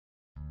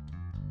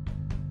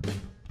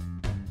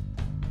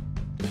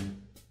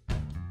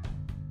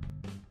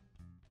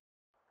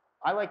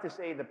I like to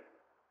say the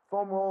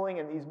foam rolling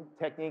and these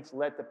techniques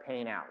let the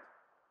pain out.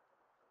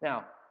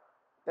 Now,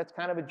 that's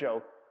kind of a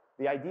joke.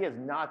 The idea is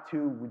not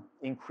to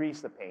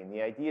increase the pain.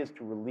 The idea is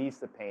to release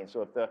the pain.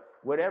 So if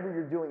whatever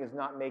you're doing is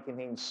not making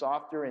things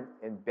softer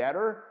and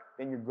better,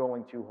 then you're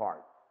going too hard.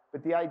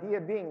 But the idea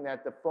being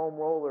that the foam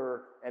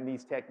roller and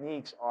these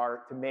techniques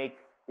are to make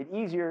it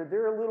easier.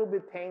 They're a little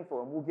bit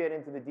painful, and we'll get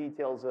into the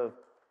details of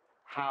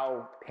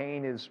how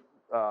pain is,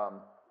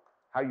 how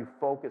you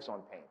focus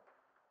on pain.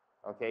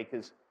 Okay,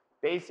 because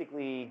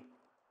basically,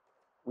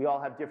 we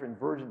all have different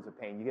versions of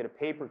pain. You get a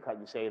paper cut,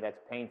 you say that's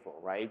painful,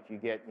 right? You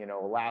get, a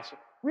lash.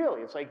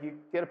 Really, it's like you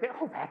get a pain,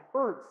 oh, that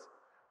hurts.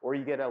 Or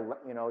you get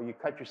you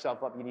cut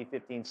yourself up, you need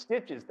 15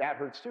 stitches, that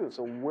hurts too.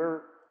 So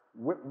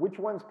which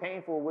one's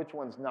painful, which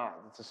one's not?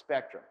 It's a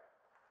spectrum.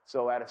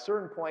 So at a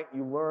certain point,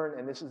 you learn,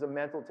 and this is a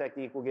mental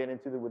technique we'll get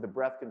into with the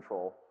breath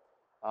control.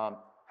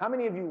 How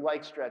many of you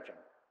like stretching?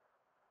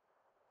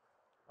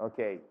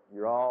 Okay,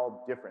 you're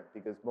all different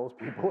because most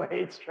people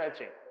hate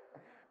stretching.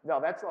 No,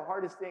 that's the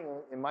hardest thing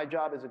in my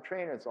job as a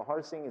trainer. It's the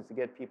hardest thing is to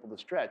get people to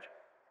stretch.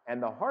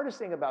 And the hardest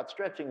thing about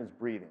stretching is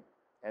breathing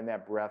and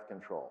that breath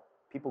control.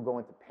 People go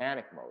into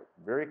panic mode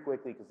very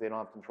quickly because they don't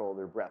have control of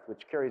their breath,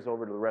 which carries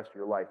over to the rest of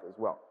your life as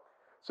well.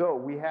 So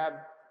we have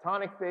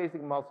tonic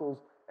phasic muscles,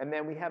 and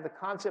then we have the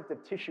concept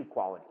of tissue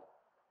quality.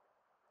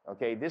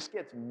 Okay, this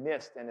gets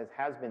missed, and it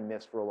has been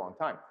missed for a long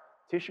time.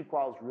 Tissue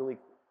quality is really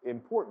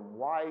important.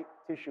 Why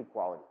tissue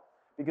quality?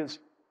 Because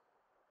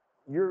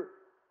your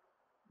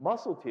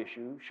muscle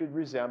tissue should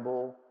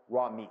resemble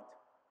raw meat,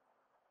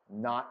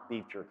 not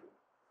beef jerky.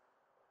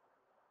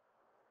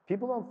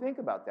 People don't think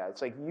about that.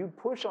 It's like you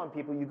push on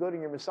people, you go to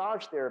your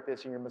massage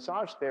therapist, and your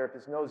massage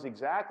therapist knows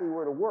exactly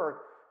where to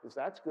work, because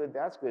that's good,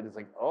 that's good. It's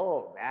like,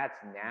 oh, that's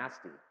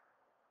nasty.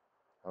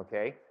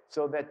 Okay?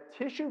 So that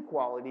tissue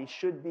quality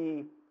should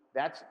be,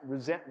 that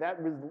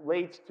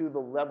relates to the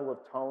level of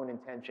tone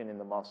and tension in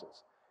the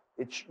muscles.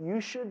 You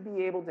should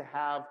be able to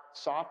have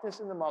softness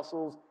in the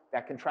muscles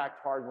that contract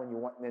hard when you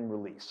want and then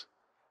release.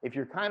 If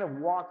you're kind of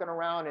walking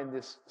around in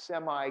this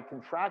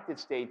semi-contracted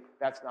state,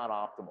 that's not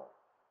optimal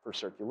for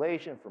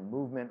circulation, for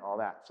movement, all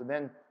that. So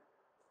then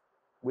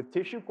with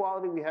tissue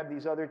quality, we have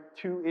these other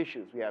two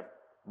issues. We have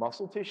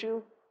muscle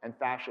tissue and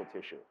fascial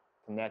tissue,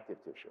 connective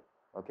tissue.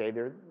 Okay,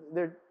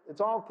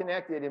 it's all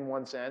connected in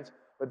one sense,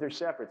 but they're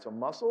separate. So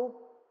muscle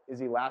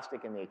is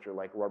elastic in nature,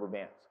 like rubber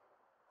bands.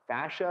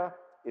 Fascia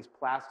is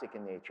plastic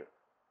in nature.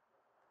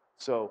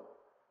 So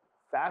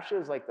fascia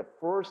is like the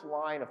first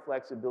line of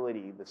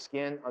flexibility. The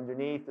skin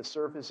underneath the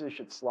surfaces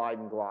should slide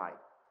and glide.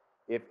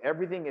 If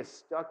everything is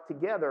stuck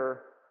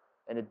together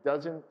and it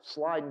doesn't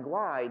slide and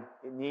glide,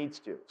 it needs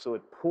to. So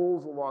it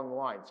pulls along the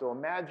line. So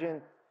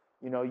imagine,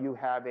 you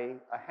have a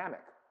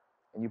hammock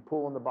and you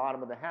pull on the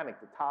bottom of the hammock,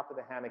 the top of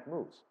the hammock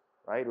moves,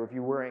 right? Or if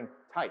you're wearing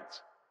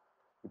tights,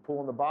 you pull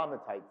on the bottom of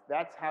the tights.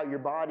 That's how your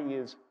body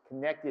is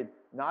connected,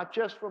 not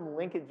just from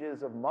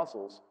linkages of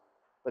muscles,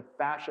 but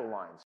fascial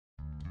lines.